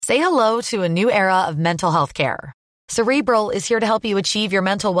Say hello to a new era of mental health care. Cerebral is here to help you achieve your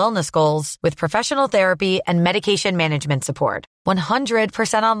mental wellness goals with professional therapy and medication management support.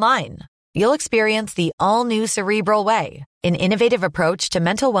 100% online. You'll experience the all-new Cerebral Way, an innovative approach to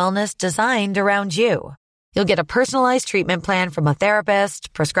mental wellness designed around you. You'll get a personalized treatment plan from a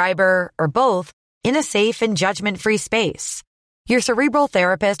therapist, prescriber, or both in a safe and judgment-free space. Your Cerebral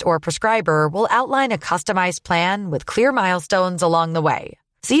therapist or prescriber will outline a customized plan with clear milestones along the way,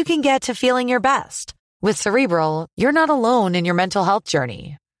 so you can get to feeling your best. With Cerebral, you're not alone in your mental health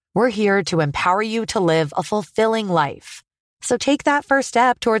journey. We're here to empower you to live a fulfilling life. So take that first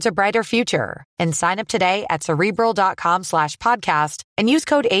step towards a brighter future and sign up today at Cerebral.com/podcast and use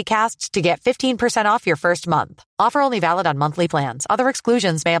code ACAST to get 15% off your first month. Offer only valid on monthly plans. Other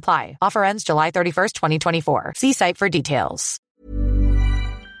exclusions may apply. Offer ends July 31st, 2024. See site for details.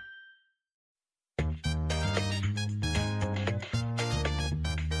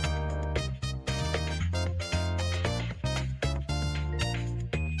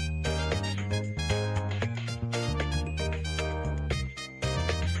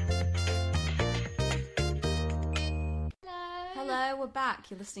 Hello, we're back.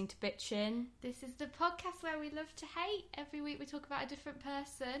 You're listening to Bitchin. This is the podcast where we love to hate. Every week we talk about a different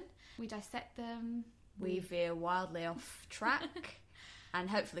person. We dissect them. We veer wildly off track and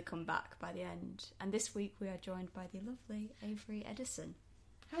hopefully come back by the end. And this week we are joined by the lovely Avery Edison.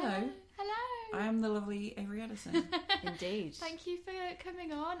 Hello. Hello. I am the lovely Avery Edison. Indeed. Thank you for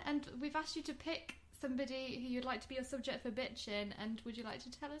coming on. And we've asked you to pick somebody who you'd like to be your subject for Bitchin. And would you like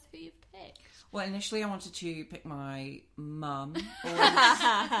to tell us who you've picked? Well, initially I wanted to pick my mum. Always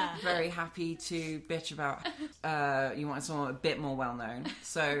very happy to bitch about, you wanted someone a bit more well-known.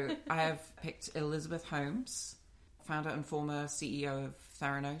 So I have picked Elizabeth Holmes, founder and former CEO of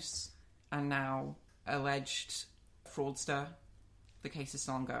Theranos, and now alleged fraudster. The case is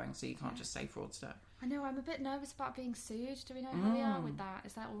still ongoing, so you can't just say fraudster. I know, I'm a bit nervous about being sued. Do we know how we are with that?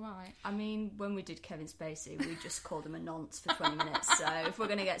 Is that all right? I mean, when we did Kevin Spacey, we just called him a nonce for 20 minutes. So if we're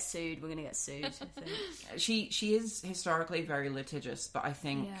going to get sued, we're going to get sued, I think. She is historically very litigious, but I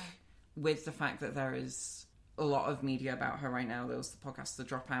think with the fact that there is a lot of media about her right now, there was the podcast The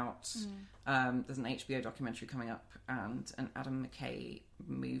Dropout, there's an HBO documentary coming up, and an Adam McKay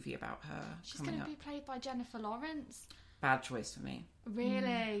movie about her She's going to be played by Jennifer Lawrence. Bad choice for me.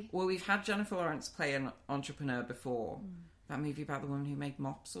 Really? Well, we've had Jennifer Lawrence play an entrepreneur before. That movie about the woman who made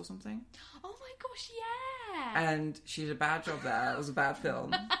mops or something. Oh my gosh, yeah! And she did a bad job there. It was a bad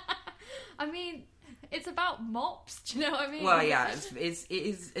film. I mean, it's about mops. Do you know what I mean? Well, yeah, it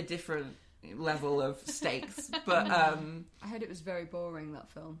is a different level of stakes. But I heard it was very boring,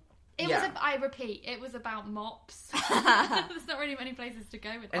 that film. I repeat, it was about mops. There's not really many places to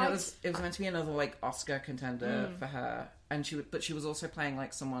go with that. And it was meant to be another like Oscar contender for her, and she was also playing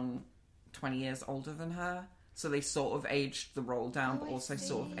like someone 20 years older than her, so they sort of aged the role down, but also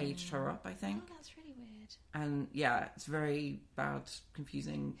sort of aged her up, I think. Oh, that's really weird. And yeah, it's a very bad,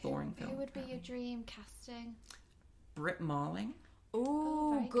 confusing, boring film. Who would be your dream casting? Britt Marling.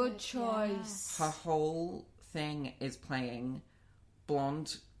 Ooh, very good choice. Her whole thing is playing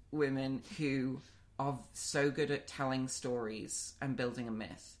blonde women who are so good at telling stories and building a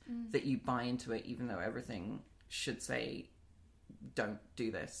myth that you buy into it, even though everything should say, don't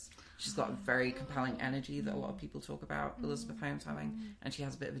do this. She's got a very compelling energy that a lot of people talk about Elizabeth Holmes having, and she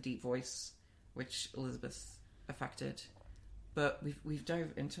has a bit of a deep voice, which Elizabeth affected. But we've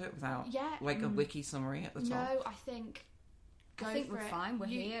dove into it without a wiki summary at the top. No, I think we're fine. We're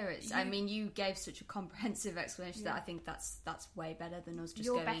here. I mean, you gave such a comprehensive explanation that I think that's way better than us just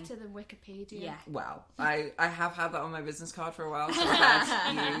You're going... better than Wikipedia. Yeah. Well, I have had that on my business card for a while, so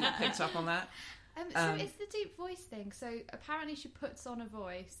I'm glad you picked up on that. So it's the deep voice thing. So apparently she puts on a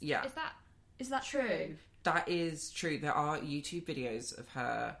voice. Yeah. Is that true? That is true. There are YouTube videos of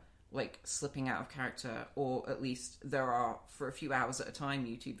her like slipping out of character, or at least there are for a few hours at a time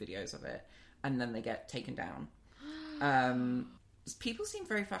YouTube videos of it, and then they get taken down. People seem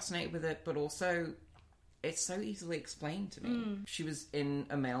very fascinated with it, but also it's so easily explained to me. She was in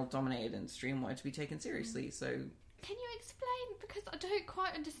a male-dominated industry and wanted to be taken seriously, so... Can you explain? Because I don't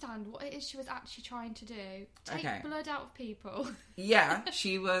quite understand what it is she was actually trying to do. Take blood out of people. Yeah,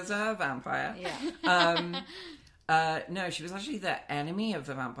 she was a vampire. Yeah. No, she was actually the enemy of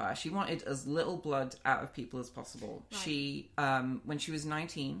the vampire. She wanted as little blood out of people as possible. Right. She, when she was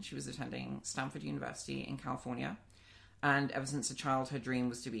 19, she was attending Stanford University in California. And ever since a child, her dream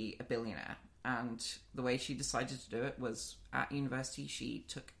was to be a billionaire. And the way she decided to do it was at university, she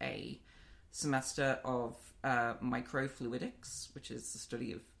took a semester of microfluidics, which is the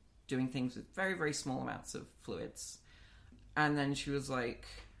study of doing things with very, very small amounts of fluids. And then she was like,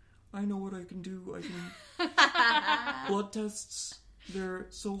 I know what I can do. I can... Blood tests, they're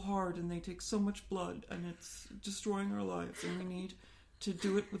so hard and they take so much blood and it's destroying our lives and we need to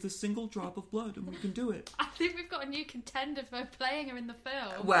do it with a single drop of blood and we can do it. I think we've got a new contender for playing her in the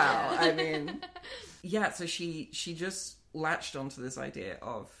film. Well, I mean... Yeah, so she just latched onto this idea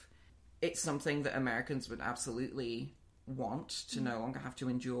of it's something that Americans would absolutely want to no longer have to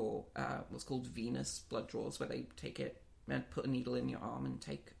endure what's called venous blood draws, where they take it and put a needle in your arm and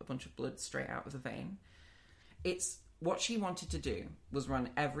take a bunch of blood straight out of the vein. It's what she wanted to do was run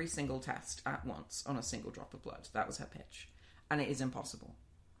every single test at once on a single drop of blood. That was her pitch. And it is impossible.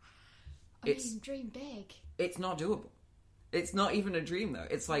 Dream big. It's not doable. It's not even a dream though.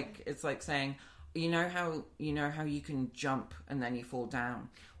 It's like saying, you know how you can jump and then you fall down.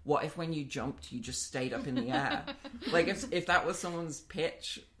 What if when you jumped you just stayed up in the air? Like if that was someone's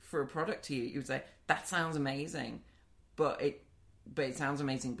pitch for a product to you, you would say, that sounds amazing. But it sounds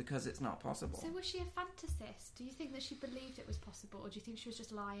amazing because it's not possible. So was she a fantasist? Do you think that she believed it was possible, or do you think she was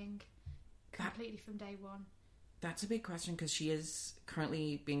just lying completely from day one? That's a big question because she is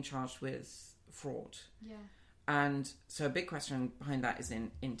currently being charged with fraud. Yeah. And so a big question behind that is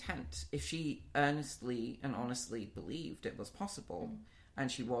in intent. If she earnestly and honestly believed it was possible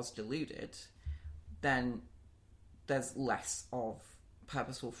and she was deluded, then there's less of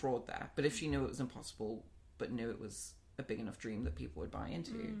purposeful fraud there. But if she knew it was impossible but knew it was a big enough dream that people would buy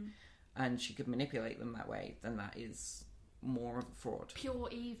into and she could manipulate them that way, then that is more of a fraud. Pure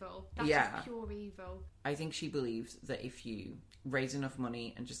evil. That's just pure evil. I think she believed that if you raise enough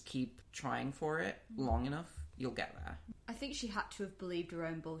money and just keep trying for it long enough, you'll get there. I think she had to have believed her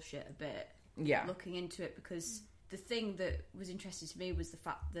own bullshit a bit. Yeah. Looking into it, because the thing that was interesting to me was the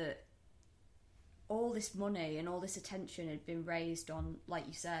fact that all this money and all this attention had been raised on, like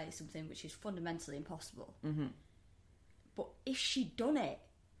you say, something which is fundamentally impossible. Mm-hmm. But if she'd done it,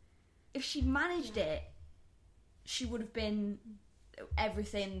 if she'd managed it, she would have been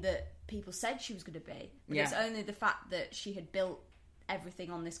everything that people said she was going to be. But it's only the fact that she had built everything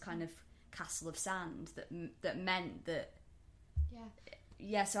on this kind of castle of sand that meant that...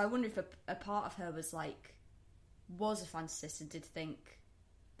 Yeah, so I wonder if a part of her was a fantasist and did think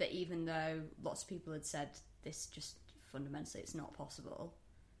that even though lots of people had said this just fundamentally it's not possible,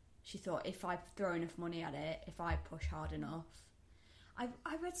 she thought, if I throw enough money at it, if I push hard enough... I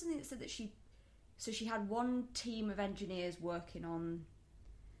read something that said that she had one team of engineers working on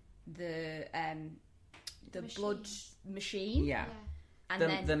the blood machine. Yeah.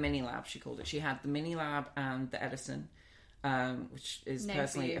 And the mini lab, she called it. She had the mini lab and the Edison, which is name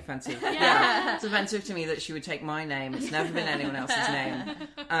personally offensive. Yeah. It's offensive to me that she would take my name. It's never been anyone else's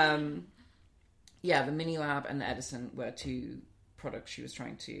name. The mini lab and the Edison were two products she was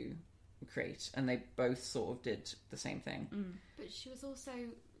trying to create, and they both sort of did the same thing. But she was also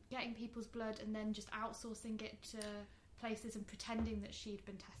getting people's blood and then just outsourcing it to places and pretending that she'd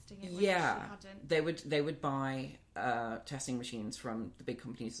been testing it when she hadn't. They would buy testing machines from the big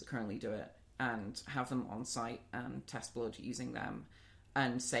companies that currently do it and have them on site and test blood using them,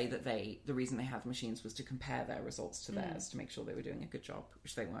 and say that the reason they had the machines was to compare their results to theirs to make sure they were doing a good job,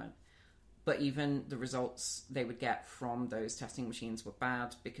 which they weren't. But even the results they would get from those testing machines were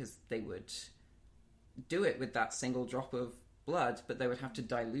bad because they would do it with that single drop of blood, but they would have to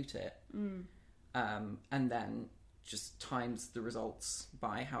dilute it and then just times the results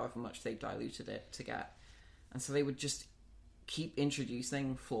by however much they diluted it to get. And so they would just keep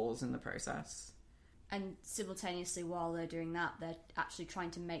introducing flaws in the process. And simultaneously, while they're doing that, they're actually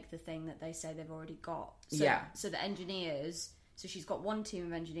trying to make the thing that they say they've already got. So the engineers... So she's got one team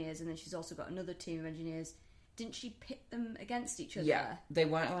of engineers and then she's also got another team of engineers. Didn't she pit them against each other? Yeah, they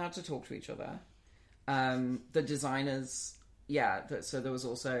weren't allowed to talk to each other. The designers... so there was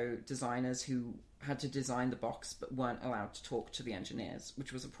also designers who had to design the box but weren't allowed to talk to the engineers,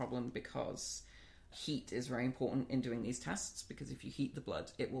 which was a problem because heat is very important in doing these tests, because if you heat the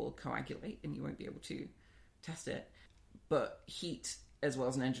blood, it will coagulate and you won't be able to test it. But heat, as well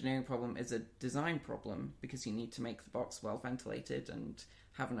as an engineering problem, is a design problem because you need to make the box well ventilated and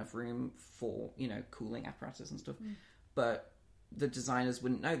have enough room for, cooling apparatus and stuff. But the designers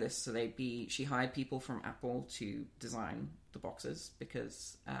wouldn't know this, so she hired people from Apple to design the boxes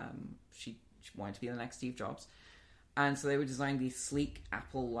because she wanted to be the next Steve Jobs. And so they would design these sleek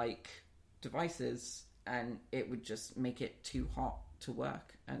Apple-like devices, and it would just make it too hot to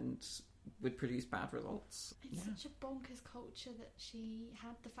work and would produce bad results. It's such a bonkers culture that she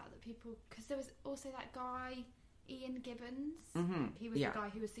had, the fact that people... Because there was also that guy Ian Gibbons. He was the guy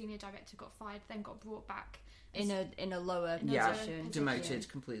who was senior director, got fired, then got brought back in a lower position. Demoted,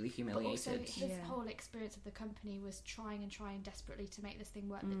 completely humiliated. But also his whole experience of the company was trying desperately to make this thing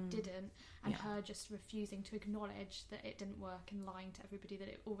work that didn't, and her just refusing to acknowledge that it didn't work and lying to everybody that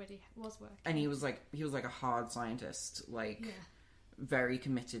it already was working. And he was like a hard scientist, very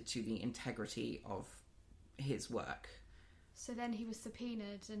committed to the integrity of his work. So then he was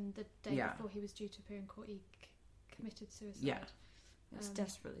subpoenaed, and the day before he was due to appear in court, he committed suicide. Yeah. It's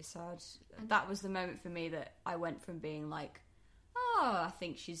desperately sad. And that was the moment for me that I went from being like, oh, I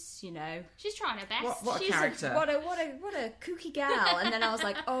think she's, she's trying her best. What a character. What a kooky gal. And then I was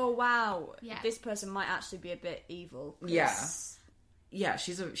like, oh wow, this person might actually be a bit evil. Yeah. Yeah,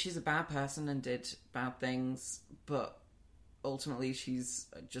 she's a bad person and did bad things, but ultimately she's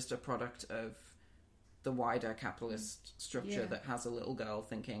just a product of the wider capitalist structure that has a little girl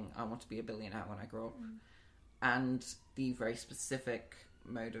thinking, I want to be a billionaire when I grow up. And the very specific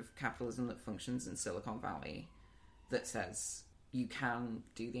mode of capitalism that functions in Silicon Valley that says you can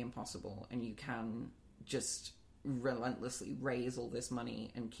do the impossible and you can just relentlessly raise all this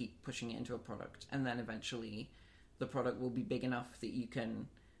money and keep pushing it into a product, and then eventually the product will be big enough that you can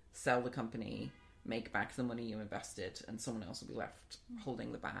sell the company, make back the money you invested, and someone else will be left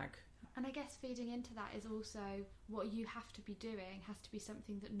holding the bag. And I guess feeding into that is also what you have to be doing has to be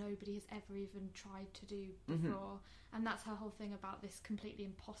something that nobody has ever even tried to do before. And that's her whole thing about this completely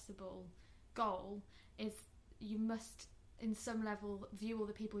impossible goal, is you must, in some level, view all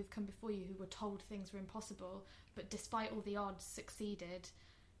the people who've come before you who were told things were impossible, but despite all the odds, succeeded.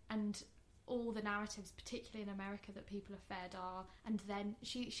 And all the narratives, particularly in America, that people are fed are, and then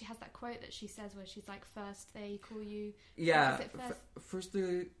she has that quote that she says where she's like, first they call you, first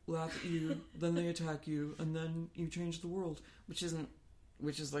they laugh at you, then they attack you, and then you change the world, which is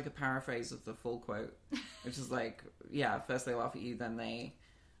like a paraphrase of the full quote, which is like, first they laugh at you, then they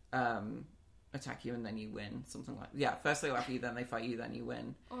attack you, and then you win, something like first they laugh at you, then they fight you, then you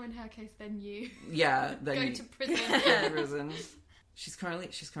win, or in her case, then you then go to prison. Go to prison. She's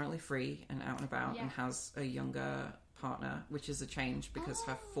currently free and out and about and has a younger partner, which is a change because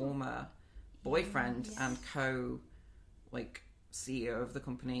her former boyfriend and CEO of the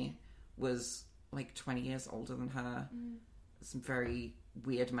company was 20 years older than her. Some very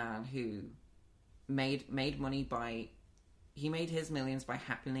weird man who made money he made his millions by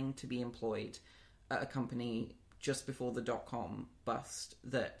happening to be employed at a company just before the .com bust,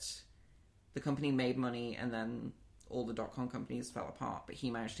 that the company made money and then all the .com companies fell apart, but he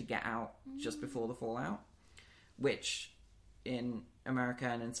managed to get out just before the fallout, which in America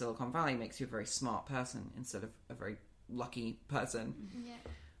and in Silicon Valley makes you a very smart person instead of a very lucky person.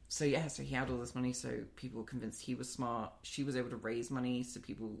 So he had all this money, so people were convinced he was smart. She was able to raise money, so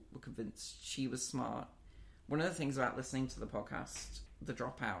people were convinced she was smart. One of the things about listening to the podcast, The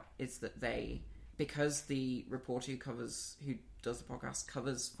Dropout, is that because the reporter who does the podcast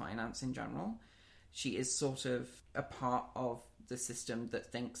covers finance in general, she is sort of a part of the system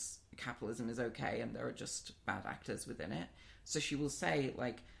that thinks capitalism is okay and there are just bad actors within it. So she will say,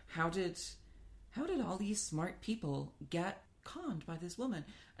 how did all these smart people get conned by this woman?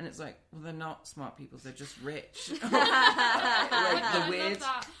 And it's like, well, they're not smart people, they're just rich. The weird, I love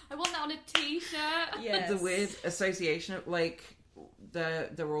that. I want that on a t-shirt. Yes. The weird association of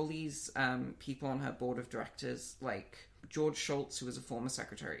there were all these people on her board of directors, like George Shultz, who was a former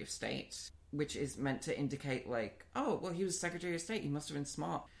Secretary of State, which is meant to indicate he was Secretary of State, he must have been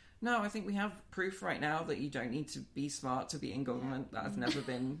smart. No, I think we have proof right now that you don't need to be smart to be in government. That's never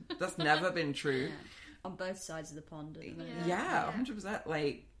been true. On both sides of the pond, isn't it?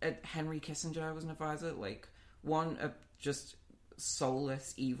 100%. Henry Kissinger was an advisor, one a just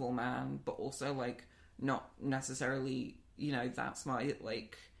soulless evil man, but also not necessarily, that smart.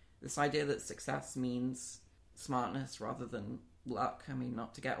 This idea that success means smartness rather than luck. I mean,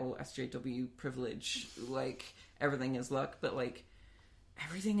 not to get all SJW privilege, everything is luck, but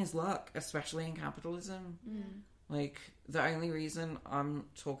everything is luck, especially in capitalism. The only reason I'm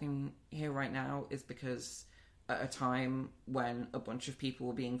talking here right now is because at a time when a bunch of people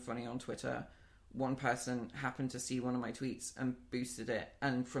were being funny on Twitter, one person happened to see one of my tweets and boosted it,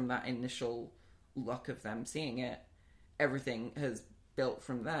 and from that initial luck of them seeing it, everything has built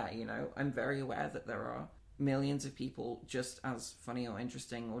from there. I'm very aware that there are millions of people just as funny or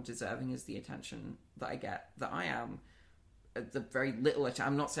interesting or deserving as the attention that I get, that I am the very little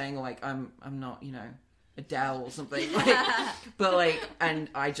I'm not saying I'm not Adele or something, but and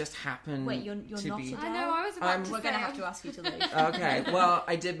I just happen you're to not be Adele? I know, I was about to we're gonna have to ask you to leave. Okay, well,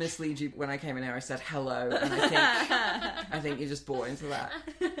 I did mislead you when I came in here. I said hello, and I think you just bought into that.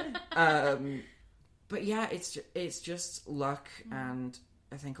 But yeah, it's just luck and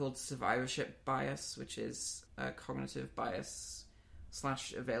a thing called survivorship bias, which is a cognitive bias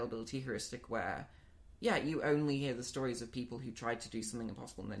 / availability heuristic where, yeah, you only hear the stories of people who tried to do something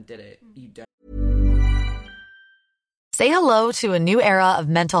impossible and then did it. You don't. Say hello to a new era of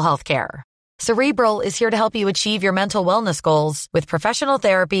mental health care. Cerebral is here to help you achieve your mental wellness goals with professional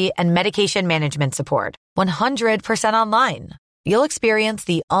therapy and medication management support. 100% online. You'll experience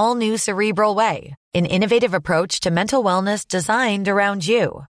the all-new Cerebral Way, an innovative approach to mental wellness designed around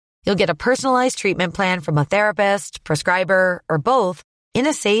you. You'll get a personalized treatment plan from a therapist, prescriber, or both in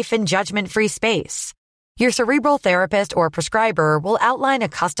a safe and judgment-free space. Your Cerebral therapist or prescriber will outline a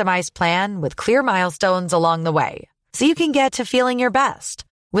customized plan with clear milestones along the way, so you can get to feeling your best.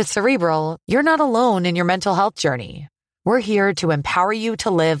 With Cerebral, you're not alone in your mental health journey. We're here to empower you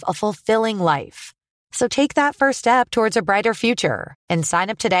to live a fulfilling life. So take that first step towards a brighter future and sign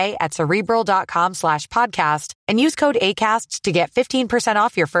up today at Cerebral.com/podcast and use code ACAST to get 15%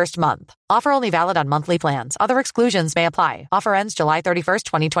 off your first month. Offer only valid on monthly plans. Other exclusions may apply. Offer ends July 31st,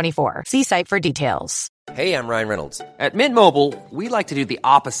 2024. See site for details. Hey, I'm Ryan Reynolds. At Mint Mobile, we like to do the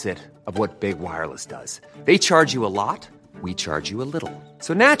opposite of what Big Wireless does. They charge you a lot. We charge you a little.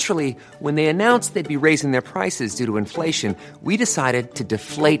 So naturally, when they announced they'd be raising their prices due to inflation, we decided to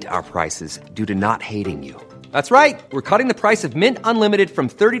deflate our prices due to not hating you. That's right. We're cutting the price of Mint Unlimited from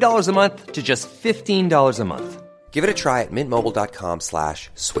 $30 a month to just $15 a month. Give it a try at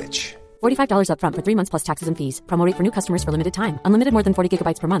mintmobile.com/switch. $45 up front for 3 months plus taxes and fees. Promo rate for new customers for limited time. Unlimited more than 40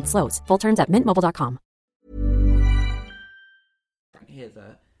 gigabytes per month. Slows full terms at mintmobile.com. Hear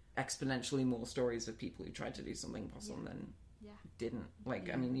the exponentially more stories of people who tried to do something impossible and then didn't. I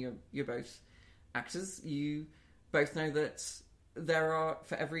mean, you're both actors. You both know that there are,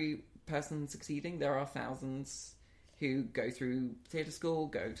 for every person succeeding, there are thousands who go through theatre school,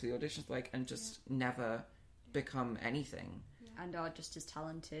 go to the auditions, and just never become anything. And are just as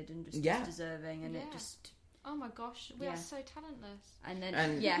talented and just as deserving, and it just... Oh my gosh, we are so talentless. And then,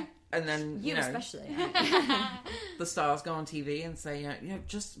 and then you especially. The stars go on TV and say,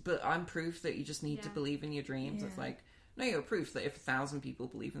 but I'm proof that you just need to believe in your dreams. It's like, no, you're proof that if 1,000 people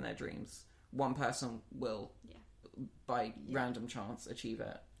believe in their dreams, one person will, by random chance, achieve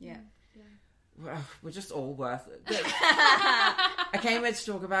it. Yeah. Well, we're just all worth it. I came here to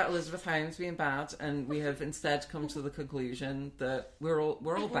talk about Elizabeth Holmes being bad, and we have instead come to the conclusion that we're all bad.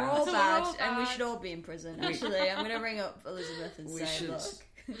 We're all bad, and we should all be in prison. Actually, I'm going to ring up Elizabeth and say, look.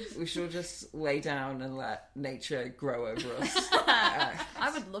 We should just lay down and let nature grow over us. I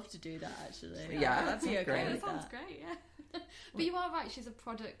would love to do that, actually. Yeah, that'd be okay. That sounds great, yeah. But you are right, she is a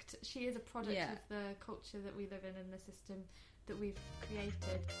product of the culture that we live in and the system that we've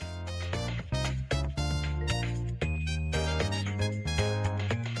created.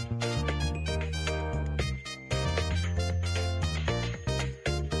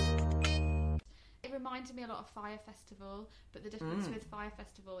 Reminded me a lot of Fire Festival, but the difference with Fire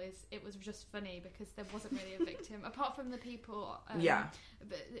Festival is it was just funny because there wasn't really a victim apart from the people who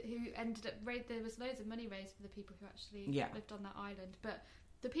ended up there was loads of money raised for the people who actually lived on that island, but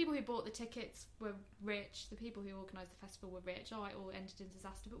the people who bought the tickets were rich, the people who organised the festival were rich. It all ended in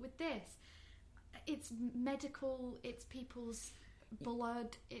disaster. But with this, it's medical, it's people's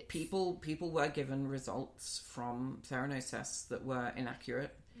blood, it's... People were given results from Theranos tests that were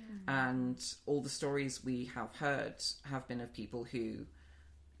inaccurate. And all the stories we have heard have been of people who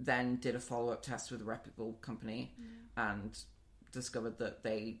then did a follow-up test with a reputable company and discovered that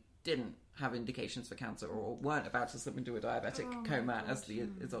they didn't have indications for cancer or weren't about to slip into a diabetic coma as the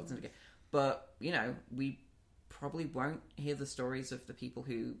results indicate. But, we probably won't hear the stories of the people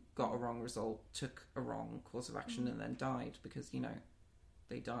who got a wrong result, took a wrong course of action and then died because,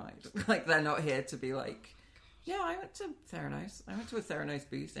 they died. They're not here to be like... Yeah, I went to Theranos. I went to a Theranos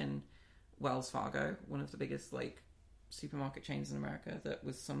booth in Wells Fargo, one of the biggest supermarket chains in America, that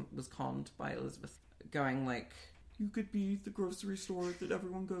was conned by Elizabeth, going you could be the grocery store that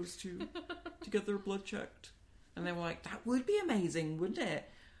everyone goes to get their blood checked. And they were like, that would be amazing, wouldn't it?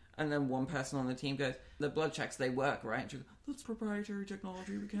 And then one person on the team goes, the blood checks, they work, right? And she goes, that's proprietary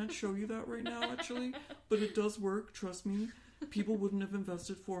technology. We can't show you that right now, actually. But it does work, trust me. People wouldn't have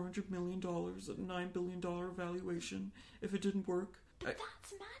invested $400 million at a $9 billion valuation if it didn't work. But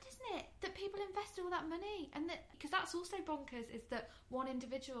that's mad, isn't it? That people invested all that money. And because that's also bonkers, is that one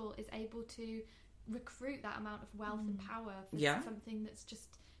individual is able to recruit that amount of wealth and power for something that's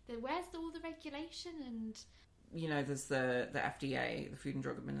just... Where's all the regulation and... There's the FDA, the Food and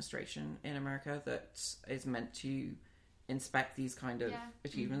Drug Administration in America, that is meant to inspect these kind of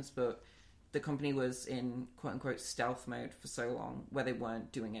achievements, but... The company was in quote-unquote stealth mode for so long, where they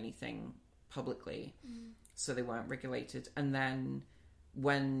weren't doing anything publicly, so they weren't regulated. And then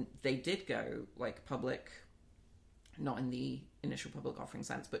when they did go like public, not in the initial public offering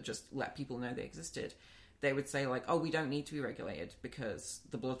sense, but just let people know they existed, they would say like, oh, we don't need to be regulated because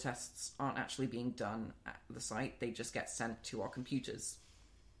the blood tests aren't actually being done at the site. They just get sent to our computers,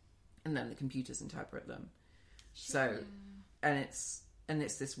 and then the computers interpret them. So, and it's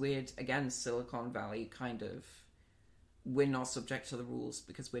this weird, again, Silicon Valley kind of, we're not subject to the rules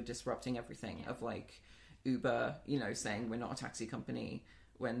because we're disrupting everything, of like Uber, you know, saying we're not a taxi company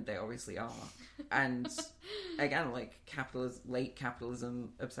when they obviously are. And again, like late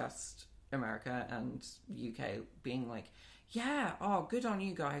capitalism obsessed America and UK being like, yeah, oh, good on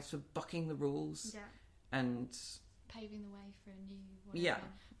you guys for bucking the rules. Yeah. And paving the way for a new whatever. Yeah.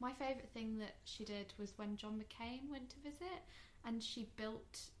 My favourite thing that she did was when John McCain went to visit, and she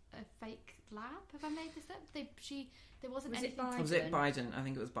built a fake lab. Have I made this up? There wasn't Was it anything. Biden? was it Biden? I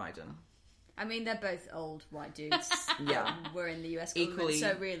think it was Biden. I mean, they're both old white dudes. Yeah. We're in the US government, Equally,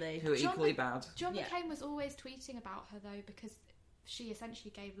 so really. who are equally bad. John Yeah. McCain was always tweeting about her though, because she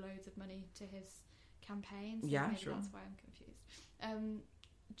essentially gave loads of money to his campaign. So Yeah, maybe sure. that's why I'm confused.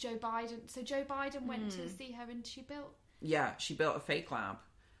 Joe Biden. So Joe Biden went to see her, and she built. Yeah, she built a fake lab,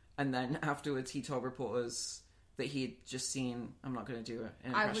 and then afterwards he told reporters that he had just seen. I'm not going to do an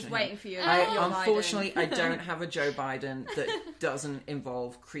impression. I was of him. waiting for you. Unfortunately, I don't have a Joe Biden that doesn't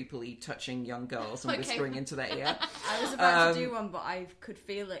involve creepily touching young girls and Okay. whispering into their ear. I was about to do one, but I could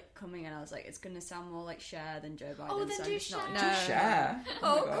feel it coming, and I was like, it's going to sound more like Cher than Joe Biden. Oh, then so do I'm just not, Cher. no. Do Cher.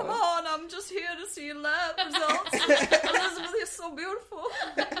 Oh, my come God. on, I'm just here to see your lab results. Elizabeth, you're so beautiful.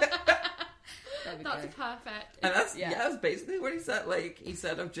 There we That's go. perfect. And that's basically what he said. Like, he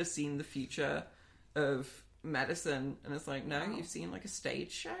said, I've just seen the future of medicine, and it's like, no, you've seen like a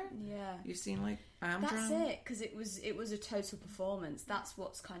stage show. Yeah. You've seen like Amdram. That's it, because it was a total performance. That's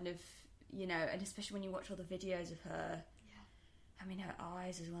what's kind of, you know, and especially when you watch all the videos of her. Yeah. I mean, her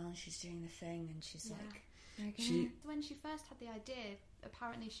eyes as well, and she's doing the thing, and she's like... When she first had the idea,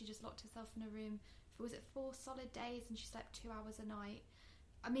 apparently she just locked herself in a room for, was it 4 solid days, and she slept 2 hours a night.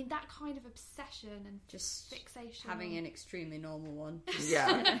 I mean, that kind of obsession and Just fixation. having an extremely normal one.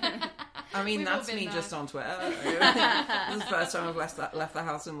 Yeah. I mean, We've all that's been me there. just on Twitter. This is the first time I've left the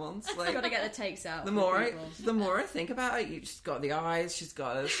house in months. Like, Got to get the takes out. the for more people. I think about it, she's got the eyes, she's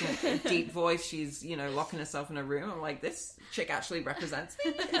got a deep voice, she's, you know, locking herself in a room. I'm like, this chick actually represents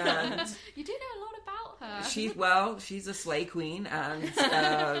me. And You do know a lot about her. she's a slay queen and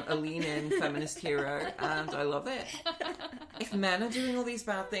a lean-in feminist hero, and I love it. If men are doing all these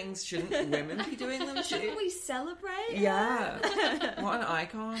bad things, shouldn't women be doing them too? Shouldn't we celebrate? Yeah. What an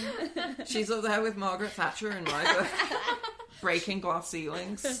icon. She's up there with Margaret Thatcher in my book. Breaking glass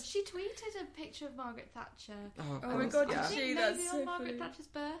ceilings. She tweeted a picture of Margaret Thatcher. Oh, Oh my course, God, yeah. I think Gee, maybe that's on so Margaret funny. Thatcher's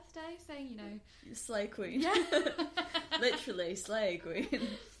birthday, saying, you know... Slay queen. Yeah. Literally, slay queen.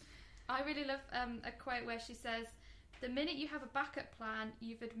 I really love a quote where she says, "The minute you have a backup plan,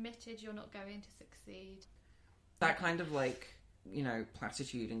 you've admitted you're not going to succeed." That kind of like, you know,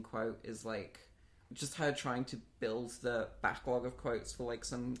 platitude and quote is like just her trying to build the backlog of quotes for like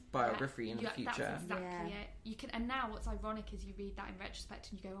some biography in the future. That's exactly Yeah. it. You can, and now what's ironic is you read that in retrospect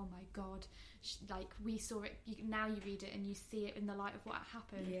and you go, "Oh my God!" Like we saw it. Now you read it and you see it in the light of what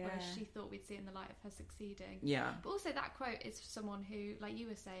happened, whereas Yeah. she thought we'd see it in the light of her succeeding. Yeah. But also that quote is for someone who, like you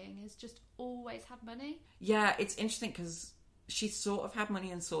were saying, has just always had money. Yeah, it's interesting because she sort of had money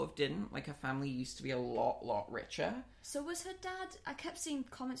and sort of didn't. Like her family used to be a lot richer. So was her dad... I kept seeing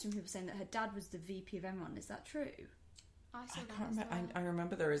comments from people saying that her dad was the VP of Enron. Is that true? I saw I that can't as remember. well. I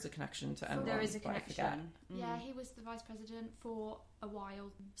remember there is a connection to Enron. There is a but I forget. connection. Yeah, he was the vice president for a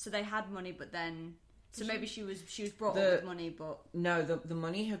while. So they had money, but then... So maybe she was brought The- up with money, but... No, the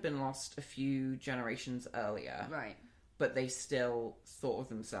money had been lost a few generations earlier. Right. But they still thought of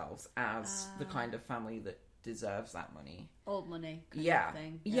themselves as the kind of family that deserves that money. Old money kind Yeah. of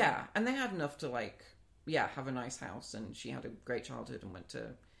thing. Yeah. And they had enough to like, have a nice house, and she had a great childhood and went to,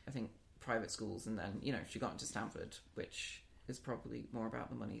 I think, private schools, and then, you know, she got into Stanford, which is probably more about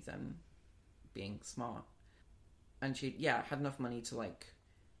the money than being smart. And she, had enough money to like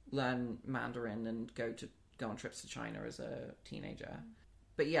learn Mandarin and go on trips to China as a teenager.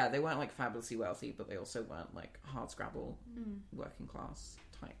 But yeah, they weren't like fabulously wealthy, but they also weren't like hardscrabble working class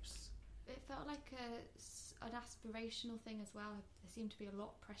types. It felt like an aspirational thing as well. There seemed to be a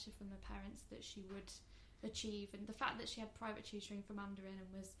lot of pressure from her parents that she would achieve, and the fact that she had private tutoring for Mandarin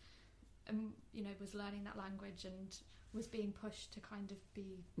and was, was learning that language and was being pushed to kind of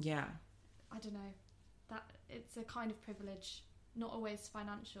be, I don't know, that it's a kind of privilege, not always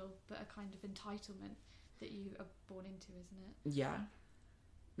financial, but a kind of entitlement that you are born into, isn't it?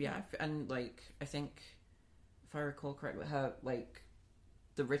 and like I think if I recall correctly, her like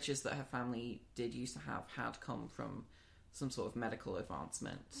the riches that her family did used to have had come from some sort of medical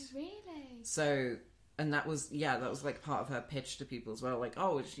advancement. Oh, really? So, and that was like part of her pitch to people as well. Like,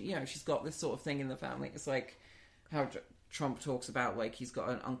 oh, she's got this sort of thing in the family. It's like how Trump talks about, like, he's got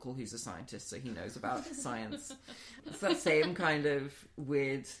an uncle who's a scientist, so he knows about science. It's that same kind of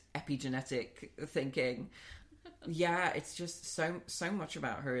weird epigenetic thinking. Yeah, it's just so much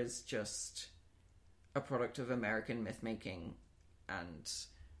about her is just a product of American myth-making and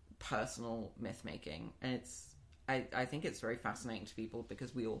personal myth-making. And I think it's very fascinating to people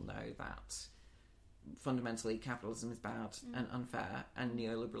because we all know that fundamentally capitalism is bad and unfair, and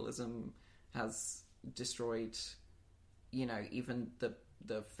neoliberalism has destroyed, even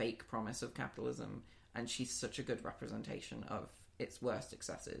the fake promise of capitalism. And she's such a good representation of its worst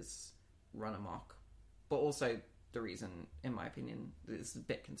excesses run amok. But also the reason, in my opinion, this is a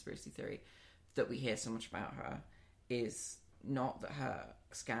bit conspiracy theory, that we hear so much about her is not that her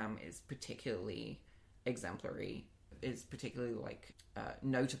scam is particularly exemplary, is particularly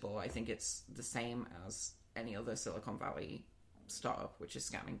notable. I think it's the same as any other Silicon Valley startup, which is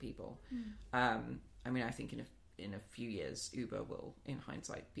scamming people. I mean, I think in a few years, Uber will, in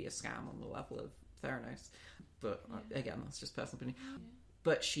hindsight, be a scam on the level of Theranos. But again, that's just personal opinion.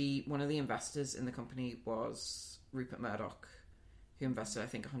 But one of the investors in the company was Rupert Murdoch, who invested, I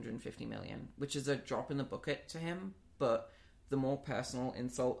think, 150 million, which is a drop in the bucket to him. But the more personal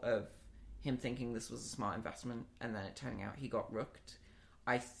insult of him thinking this was a smart investment and then it turning out he got rooked,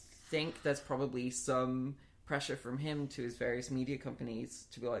 I think there's probably some pressure from him to his various media companies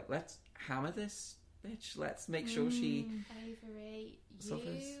to be like, let's hammer this bitch. Let's make sure she... Avery,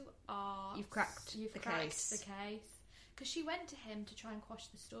 suffers. You've cracked the case. Because she went to him to try and quash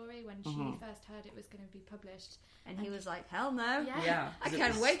the story when she first heard it was going to be published. And he was like, hell no. Yeah. I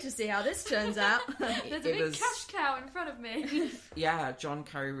can't wait to see how this turns out. There's a big cash cow in front of me. Yeah, John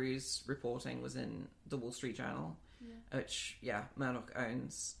Carreyrou's reporting was in the Wall Street Journal, which, Murdoch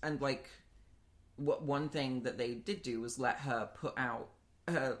owns. And, one thing that they did do was let her put out,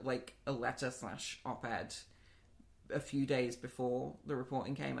 a letter / op-ed a few days before the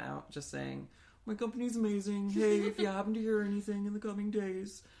reporting came out, just saying, my company's amazing. Hey, if you happen to hear anything in the coming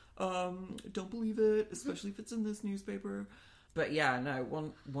days, don't believe it, especially if it's in this newspaper. But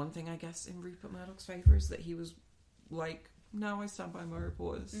one thing I guess in Rupert Murdoch's favour is that he was like, no, I stand by my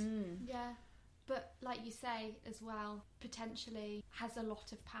reporters. Yeah, but like you say as well, potentially has a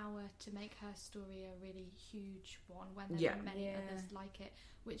lot of power to make her story a really huge one when there are many others like it,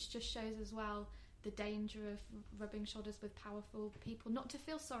 which just shows as well the danger of rubbing shoulders with powerful people. Not to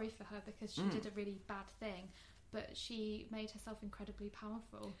feel sorry for her because she did a really bad thing, but she made herself incredibly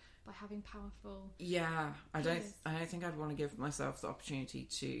powerful by having powerful... Yeah, I don't think I'd want to give myself the opportunity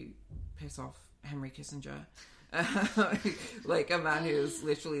to piss off Henry Kissinger. Like a man who's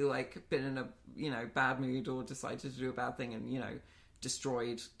literally been in a bad mood or decided to do a bad thing and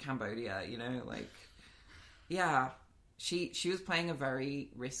destroyed Cambodia. She was playing a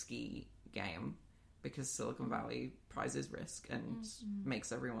very risky game because Silicon Valley prizes risk and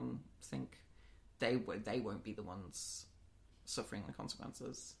makes everyone think they won't be the ones suffering the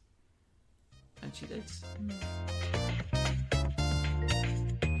consequences, and she did.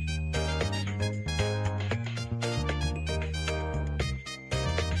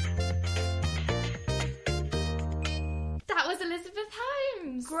 That was Elizabeth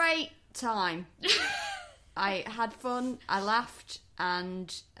Holmes. Great time. I had fun, I laughed,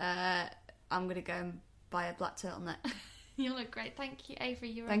 and I'm going to go and buy a black turtleneck. You look great. Thank you, Avery.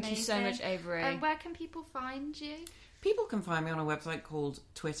 You're Thank amazing. you so much, Avery. And where can people find you? People can find me on a website called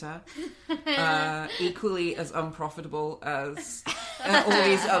Twitter, equally as unprofitable as all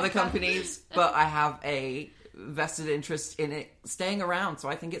these other companies, but I have a vested interest in it staying around, so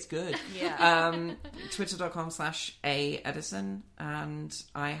I think it's good. Twitter.com/Edison, and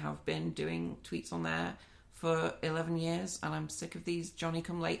I have been doing tweets on there for 11 years, and I'm sick of these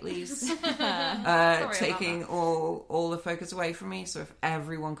Johnny-come-latelys taking all the focus away from me. So if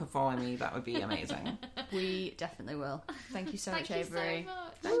everyone could follow me, that would be amazing. We definitely will. Thank you so much, Avery. So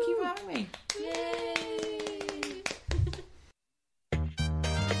much. Thank you for having me. Yay!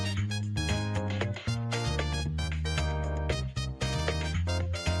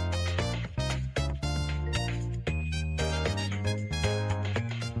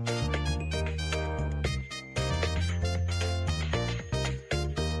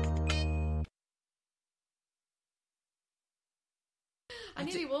 I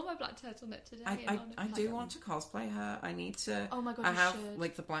nearly wore my black turtleneck today. I do want to cosplay her. I need to. Oh my god! I you have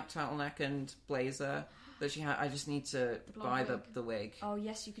should. the black turtleneck and blazer, that she had. I just need to buy the wig. Oh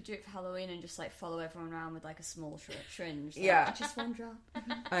yes, you could do it for Halloween and just like follow everyone around with like a small syringe. Like, Yeah. just one drop.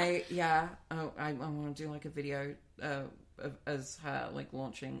 I want to do like a video as her like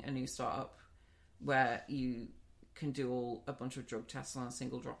launching a new startup where you can do a bunch of drug tests on a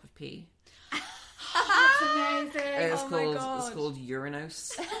single drop of pee. That's amazing. It's my God. It's called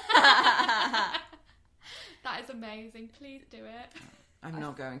Uranos. That is amazing. Please do it. I'm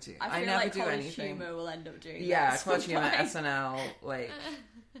not going to. I feel never like do College anything. Humor will end up doing Yeah, that. College Humor, SNL, like,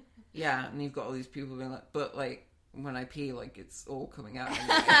 yeah, and you've got all these people being like, but like, when I pee, like, it's all coming out.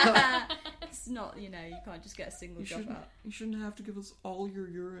 Anyway. It's not, you can't just get a single drop out. You shouldn't have to give us all your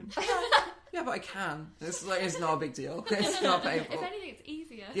urine. Yeah, but I can. It's not a big deal. It's not painful. If anything, it's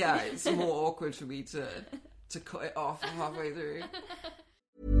easier. Yeah, it's more awkward for me to cut it off halfway through.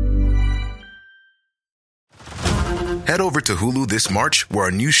 Head over to Hulu this March, where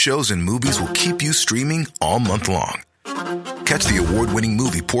our new shows and movies will keep you streaming all month long. Catch the award-winning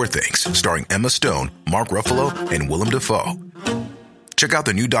movie Poor Things, starring Emma Stone, Mark Ruffalo, and Willem Dafoe. Check out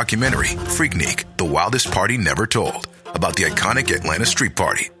the new documentary, Freaknik, The Wildest Party Never Told, about the iconic Atlanta street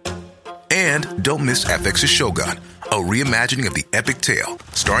party. And don't miss FX's Shogun, a reimagining of the epic tale,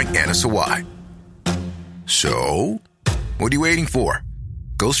 starring Anna Sawai. So, what are you waiting for?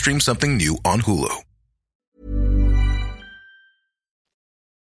 Go stream something new on Hulu.